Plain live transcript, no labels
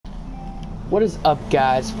What is up,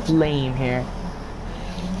 guys? Flame here.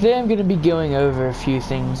 Today I'm going to be going over a few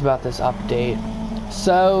things about this update.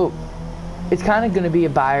 So, it's kind of going to be a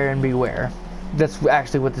buyer and beware. That's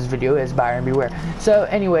actually what this video is, buyer and beware. So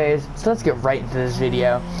anyways, let's get right into this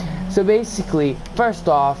video. So basically, first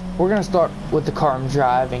off, we're going to start with the car I'm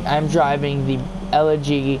driving. I'm driving the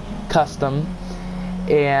LG Custom,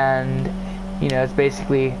 and you know, it's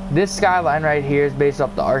basically, this Skyline right here is based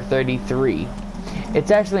off the R33. It's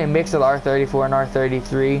actually a mix of the R34 and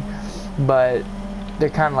R33, but they're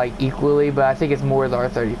kind of like equally, but I think it's more the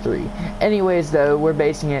R33. Anyways though, we're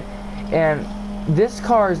basing it, and this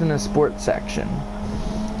car is in the sports section.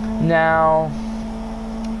 Now,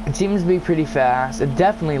 it seems to be pretty fast. It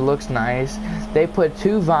definitely looks nice. They put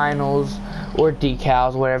two vinyls, or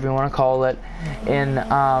decals, whatever you want to call it, in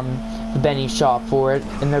the Benny shop for it,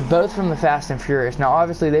 and they're both from the Fast and Furious. Now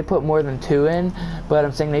obviously they put more than two in, but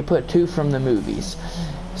I'm saying they put two from the movies.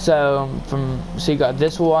 So you got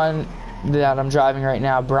this one that I'm driving right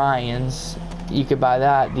now, Brian's. You could buy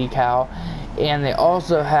that decal, and they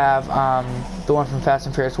also have the one from Fast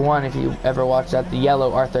and Furious 1, if you ever watched that, the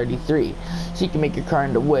yellow R33. So you can make your car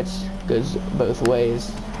into which goes both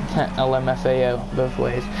ways. LMFAO, both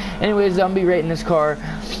ways. Anyways, I'm be rating this car.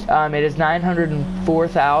 It is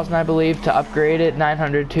 $904,000, I believe, to upgrade it.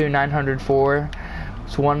 902, 904.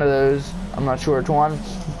 It's one of those. I'm not sure which one,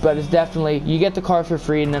 but it's definitely, you get the car for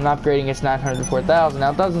free, and then upgrading it's $904,000.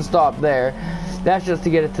 Now it doesn't stop there. That's just to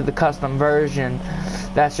get it to the custom version.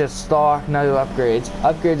 That's just stock, no upgrades.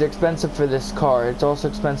 Upgrades are expensive for this car. It's also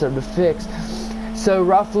expensive to fix. So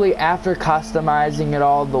roughly, after customizing it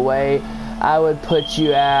all the way, I would put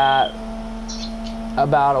you at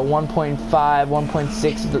about a $1.5,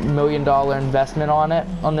 $1.6 million investment on it,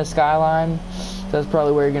 on the Skyline. So that's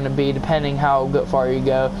probably where you're going to be, depending how far you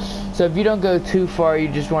go. So if you don't go too far, you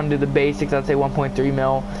just want to do the basics, I'd say 1.3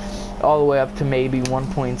 mil, all the way up to maybe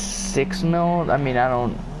 1.6 mil. I mean,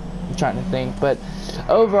 I'm trying to think, but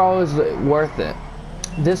overall, is worth it.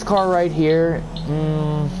 This car right here,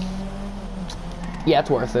 yeah, it's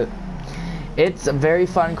worth it. It's a very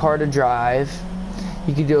fun car to drive.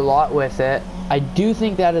 You can do a lot with it. I do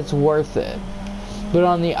think that it's worth it. But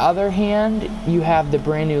on the other hand, you have the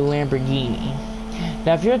brand new Lamborghini.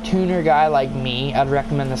 Now, if you're a tuner guy like me, I'd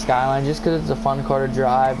recommend the Skyline just because it's a fun car to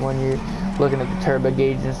drive when you're looking at the turbo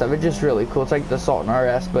gauge and stuff. It's just really cool. It's like the Sultan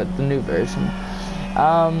RS, but the new version.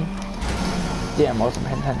 Damn, wasn't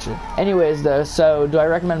paying attention. Anyways, though, so do I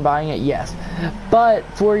recommend buying it? Yes. But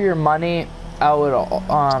for your money, I would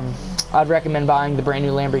I'd recommend buying the brand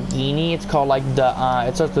new Lamborghini. It's called like the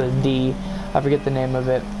it starts with a D. I forget the name of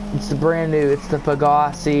it. It's the brand new. It's the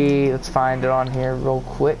Pegassi. Let's find it on here real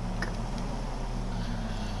quick.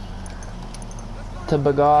 The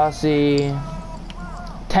Pegassi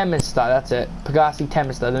Temesta. That's it. Pegassi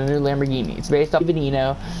Temesta, the new Lamborghini. It's based off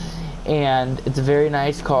Veneno, and it's a very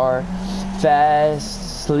nice car.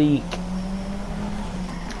 Fast, sleek.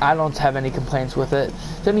 I don't have any complaints with it.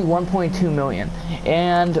 It's only 1.2 million,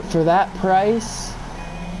 and for that price,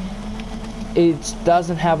 it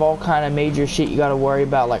doesn't have all kind of major shit you gotta worry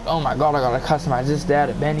about, like, oh my god, I gotta customize this, that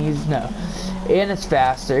at Benny's. No. And it's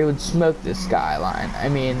faster. It would smoke this Skyline, I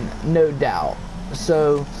mean, no doubt.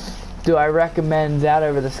 So do I recommend that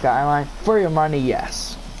over the Skyline? For your money,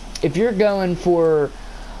 yes. If you're going for,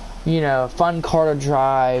 you know, fun car to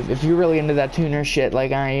drive, if you're really into that tuner shit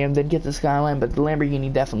like I am, then get the Skyline, but the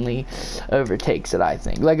Lamborghini definitely overtakes it, I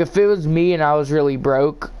think. Like, if it was me and I was really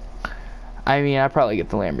broke, I mean, I'd probably get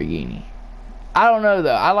the Lamborghini. I don't know,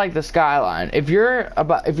 though. I like the Skyline. If you're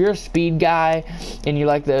a speed guy and you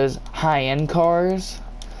like those high-end cars,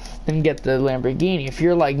 then get the Lamborghini. If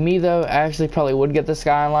you're like me, though, I actually probably would get the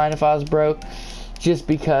Skyline if I was broke, just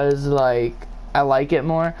because, like, I like it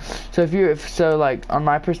more. So so like, on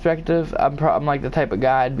my perspective, I'm like the type of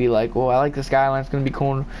guy I'd be like, well, I like the Skyline, it's gonna be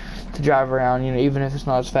cool to drive around, you know, even if it's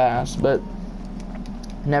not as fast. But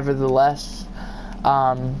nevertheless,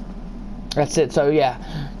 that's it. So yeah,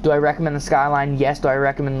 do I recommend the Skyline? Yes. Do I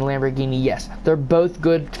recommend the Lamborghini? Yes. They're both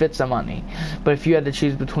good fits of money, but if you had to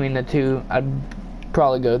choose between the two, I'd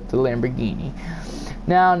probably go with the Lamborghini.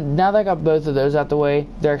 Now that I got both of those out the way,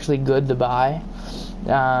 they're actually good to buy.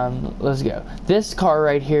 Let's go. This car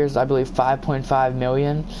right here is, I believe, 5.5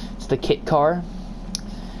 million. It's the kit car.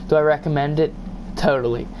 Do I recommend it?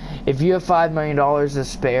 Totally. If you have $5 million to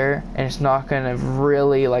spare and it's not gonna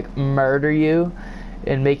really like murder you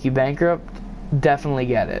and make you bankrupt, definitely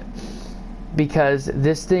get it, because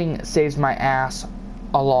this thing saves my ass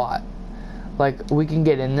a lot. Like, we can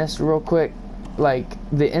get in this real quick. Like,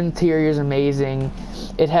 the interior is amazing.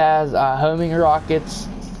 It has homing rockets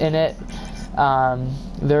in it.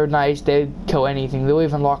 They're nice. They kill anything. They'll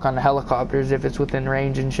even lock on the helicopters if it's within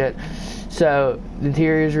range and shit. So the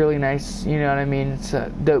interior is really nice. You know what I mean? It's a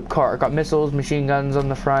dope car. Got missiles, machine guns on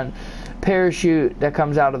the front, parachute that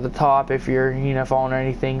comes out of the top if you're, you know, falling or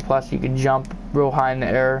anything. Plus you can jump real high in the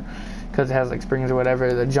air because it has like springs or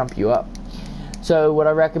whatever that jump you up. So would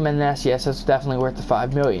I recommend this? Yes, it's definitely worth the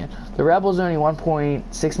 $5 million. The Rebel's only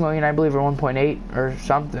 1.6 million, I believe, or 1.8 or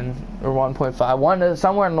something, or 1.5,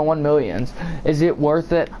 somewhere in the 1 millions. Is it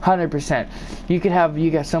worth it? 100%. You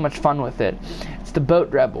got so much fun with it. It's the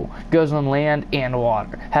Boat Rebel. Goes on land and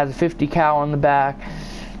water. Has a 50 cal on the back.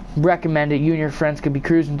 Recommend it. You and your friends could be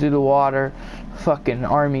cruising through the water, fucking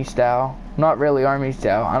army style. Not really army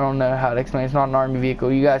style. I don't know how to explain. It's not an army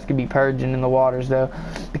vehicle. You guys could be purging in the waters though,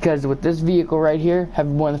 because with this vehicle right here,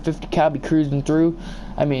 having more than 50 cal, be cruising through.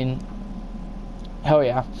 I mean, hell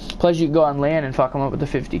yeah. Plus you can go on land and fuck them up with the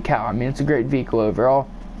 50 cal. I mean, it's a great vehicle overall.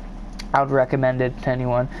 I would recommend it to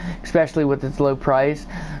anyone, especially with its low price.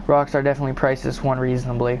 Rockstar definitely priced this one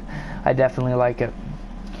reasonably. I definitely like it.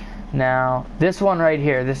 Now, this one right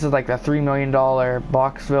here, this is like the $3 million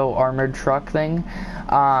Boxville armored truck thing.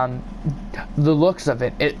 The looks of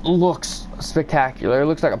it, it looks spectacular. It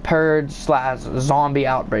looks like a purge/zombie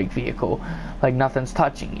outbreak vehicle. Like nothing's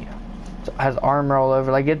touching you. So it has armor all over,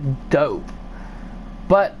 like it's dope.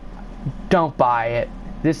 But don't buy it.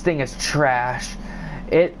 This thing is trash.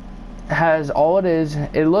 It has all it is.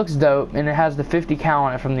 It looks dope, and it has the 50 cal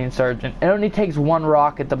on it from the Insurgent. It only takes one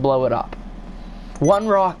rocket to blow it up. One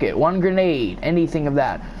rocket, one grenade, anything of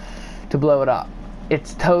that to blow it up.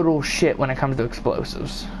 It's total shit when it comes to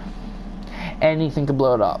explosives. Anything to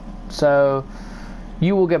blow it up. So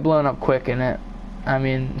you will get blown up quick in it. I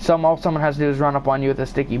mean, all someone has to do is run up on you with a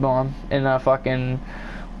sticky bomb and a fucking,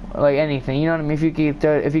 like anything. You know what I mean? If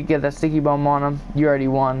you get that sticky bomb on them, you already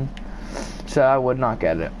won. So I would not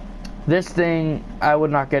get it. This thing, I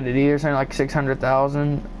would not get it either. Something like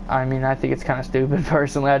 600,000. I mean, I think it's kind of stupid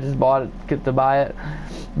personally. I just bought it to buy it,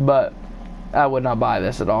 but I would not buy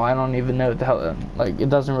this at all. I don't even know what the hell, like, it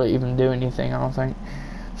doesn't really even do anything, I don't think.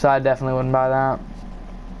 So I definitely wouldn't buy that.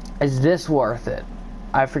 Is this worth it?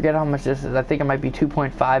 I forget how much this is. I think it might be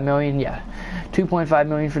 2.5 million. Yeah, 2.5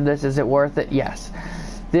 million for this. Is it worth it? Yes.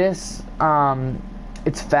 This,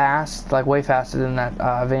 it's fast, like way faster than that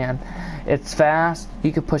van. It's fast.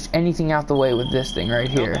 You could push anything out the way with this thing right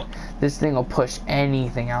here. This thing will push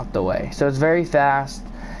anything out the way. So it's very fast,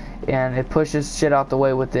 and it pushes shit out the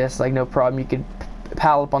way with this, like no problem. You could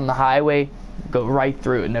pal up on the highway, go right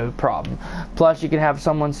through it, no problem. Plus you can have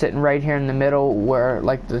someone sitting right here in the middle where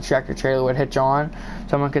like the tractor trailer would hitch on.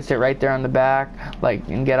 Someone could sit right there on the back, like,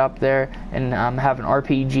 and get up there and have an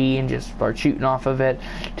RPG and just start shooting off of it.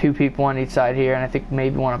 2 people on each side here, and I think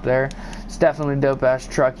maybe one up there. It's definitely a dope ass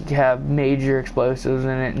truck. You can have major explosives in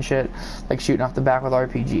it and shit, like shooting off the back with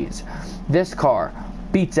RPGs. This car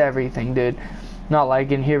beats everything, dude. Not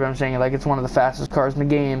like in here, but I'm saying like it's one of the fastest cars in the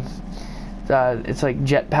game. It's like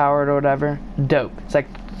jet powered or whatever. Dope. It's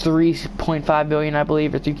like 3.5 billion, I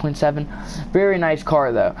believe, or 3.7. Very nice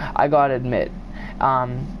car though, I gotta admit.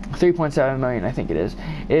 3.7 million, I think it is.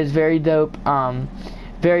 It is very dope.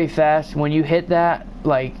 Very fast. When you hit that,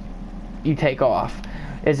 like, you take off.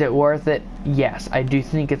 Is it worth it? Yes, I do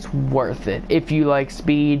think it's worth it if you like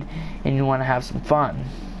speed and you want to have some fun.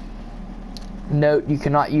 Note, you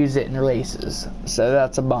cannot use it in races, so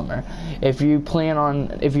that's a bummer. If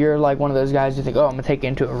you're like one of those guys who think, oh, I'm gonna take it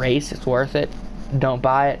into a race, it's worth it, don't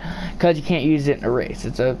buy it, because you can't use it in a race.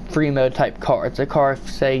 It's a free mode type car. It's a car, if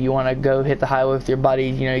say you want to go hit the highway with your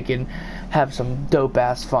buddies, you know, you can have some dope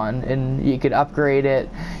ass fun, and you could upgrade it.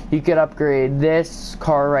 You could upgrade this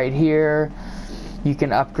car right here. You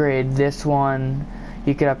can upgrade this one.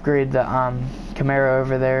 You could upgrade the Camaro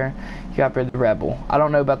over there. You can upgrade the Rebel. I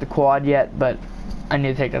don't know about the quad yet, but I need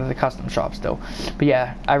to take that to the custom shop still. But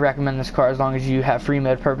yeah, I recommend this car as long as you have free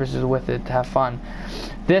mode purposes with it to have fun.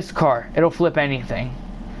 This car, it'll flip anything.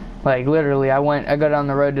 Like literally, I go down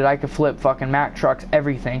the road that I could flip fucking Mack trucks,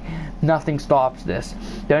 everything. Nothing stops this.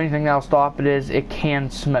 The only thing that'll stop it is it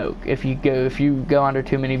can smoke. If you go under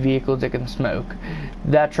too many vehicles, it can smoke.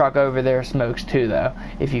 That truck over there smokes too though.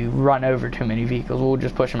 If you run over too many vehicles, we'll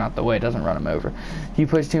just push them out the way, it doesn't run them over. If you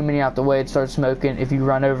push too many out the way, it starts smoking. If you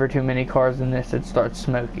run over too many cars in this, it starts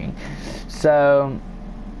smoking. So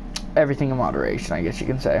everything in moderation, I guess you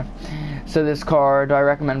can say. So this car, do I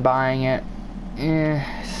recommend buying it?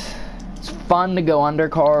 It's fun to go under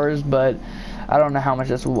cars, but I don't know how much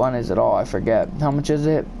this one is at all. I forget. How much is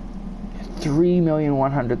it?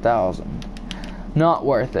 3,100,000. Not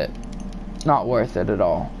worth it. Not worth it at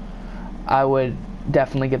all. I would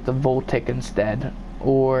definitely get the Voltic instead,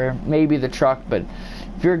 or maybe the truck, but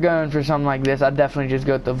if you're going for something like this, I'd definitely just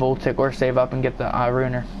go with the Voltic or save up and get the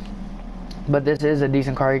Ruiner. But this is a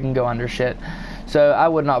decent car. You can go under shit. So I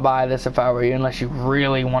would not buy this if I were you, unless you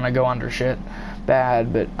really want to go under shit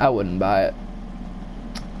bad, but I wouldn't buy it.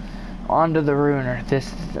 On to the Ruiner.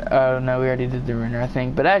 Oh no, we already did the Ruiner, I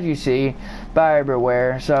think. But as you see, buyer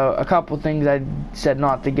beware. So a couple things I said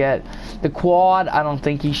not to get. The quad, I don't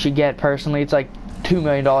think you should get personally. It's like $2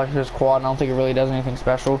 million for this quad. I don't think it really does anything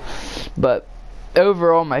special. But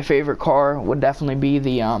overall, my favorite car would definitely be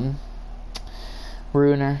the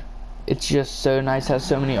Ruiner. It's just so nice, has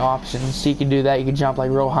so many options. So you can do that. You can jump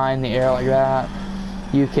like real high in the air like that.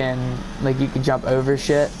 You can jump over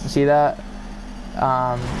shit. See that?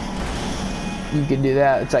 You can do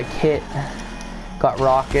that. It's like hit. Got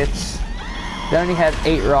rockets. They only have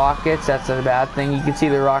 8 rockets. That's a bad thing. You can see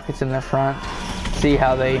the rockets in the front. See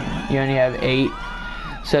how you only have 8.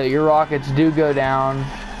 So your rockets do go down,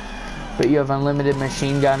 but you have unlimited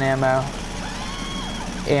machine gun ammo.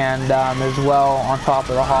 And as well, on top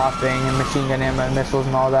of the hopping and machine gun ammo, missiles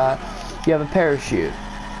and all that, you have a parachute.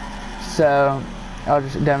 So I'll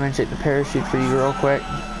just demonstrate the parachute for you real quick.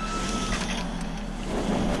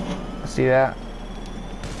 See that?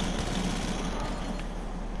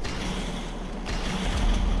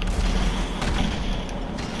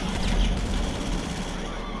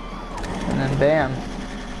 And then bam.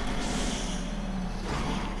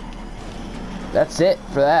 That's it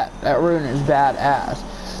for that. That Ruiner is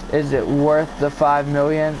badass. Is it worth the $5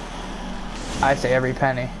 million? I say every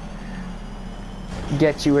penny.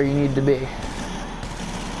 Get you where you need to be.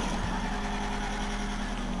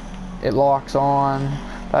 It locks on.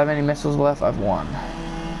 If I have any missiles left, I've won.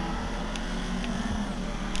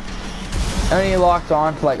 Only locked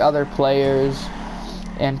on to like other players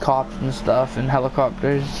and cops and stuff and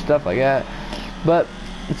helicopters, stuff like that. But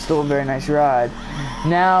it's still a very nice ride.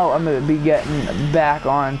 Now I'm going to be getting back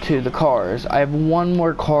onto the cars. I have one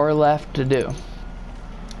more car left to do.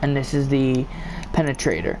 And this is the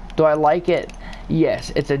Penetrator. Do I like it?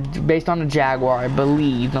 Yes, it's based on a Jaguar, I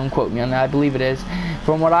believe. Don't quote me on that. I believe it is.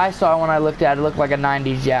 From what I saw when I looked at it, it looked like a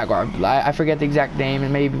 90s Jaguar. I forget the exact name. It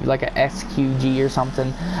may be like a SQG or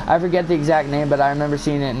something. I forget the exact name, but I remember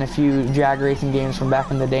seeing it in a few drag racing games from back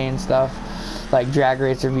in the day and stuff. Like Drag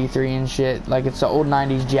Racer V3 and shit. Like it's an old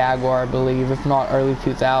 90s Jaguar, I believe, if not early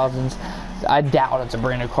 2000s. I doubt it's a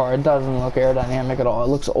brand new car. It doesn't look aerodynamic at all. It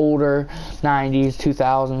looks older, 90s,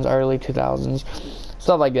 2000s, early 2000s.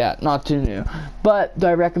 Stuff like that, not too new. But do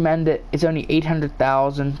I recommend it? It's only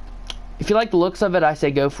 800,000. If you like the looks of it, I say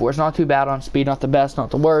go for it. It's not too bad on speed, not the best,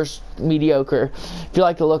 not the worst, mediocre. If you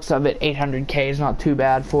like the looks of it, 800K is not too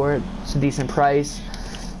bad for it. It's a decent price.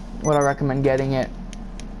 Would I recommend getting it?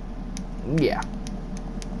 Yeah.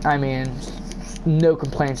 I mean, no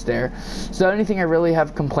complaints there. So the only thing I really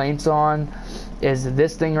have complaints on is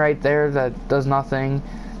this thing right there that does nothing.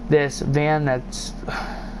 This van that's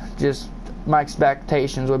just, my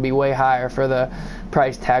expectations would be way higher for the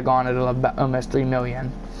price tag on it of almost $3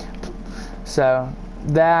 million. So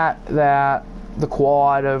the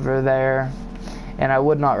quad over there, and I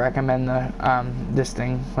would not recommend the this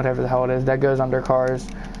thing, whatever the hell it is that goes under cars,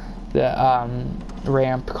 the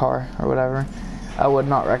ramp car or whatever. I would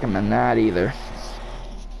not recommend that either.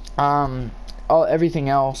 Everything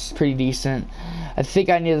else pretty decent. I think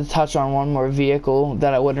I need to touch on one more vehicle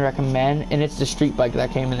that I wouldn't recommend, and it's the street bike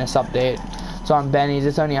that came in this update. So on Benny's,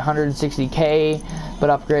 it's only 160K, but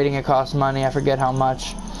upgrading it costs money. I forget how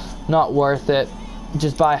much. Not worth it.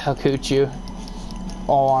 Just buy a Hakuchu.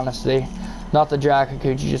 All honesty, not the drag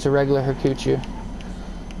Hakuchu, just a regular Hakuchu,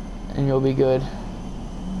 and you'll be good.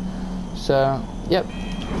 So, yep.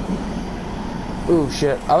 Ooh,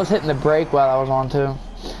 shit. I was hitting the brake while I was on too.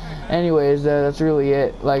 Anyways, that's really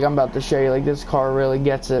it. Like, I'm about to show you, like, this car really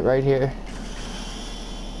gets it right here.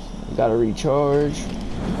 Gotta recharge.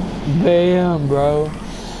 Bam, bro.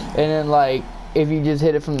 And then, like, if you just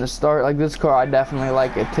hit it from the start, like this car, I definitely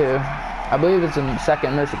like it too. I believe it's the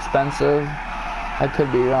second most expensive. I could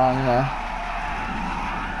be wrong though.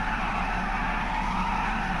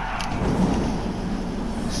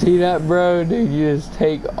 See that, bro? Dude, you just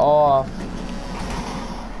take off.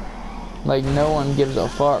 Like, no one gives a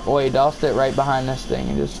fuck. Wait, I'll sit right behind this thing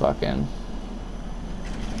and just fucking...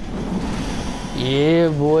 Yeah,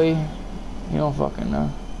 boy. You don't fucking know.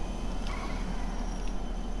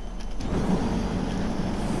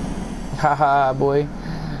 Haha, boy.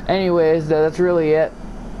 Anyways, that's really it.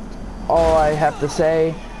 All I have to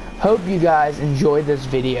say. Hope you guys enjoyed this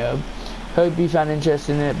video. Hope you found interest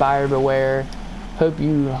in it. Buyer beware. Hope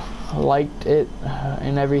you liked it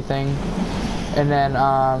and everything. And then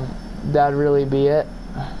that'd really be it.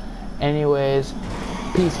 Anyways,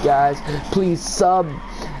 Peace, guys. Please sub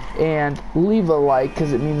and leave a like,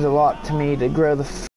 because it means a lot to me to grow the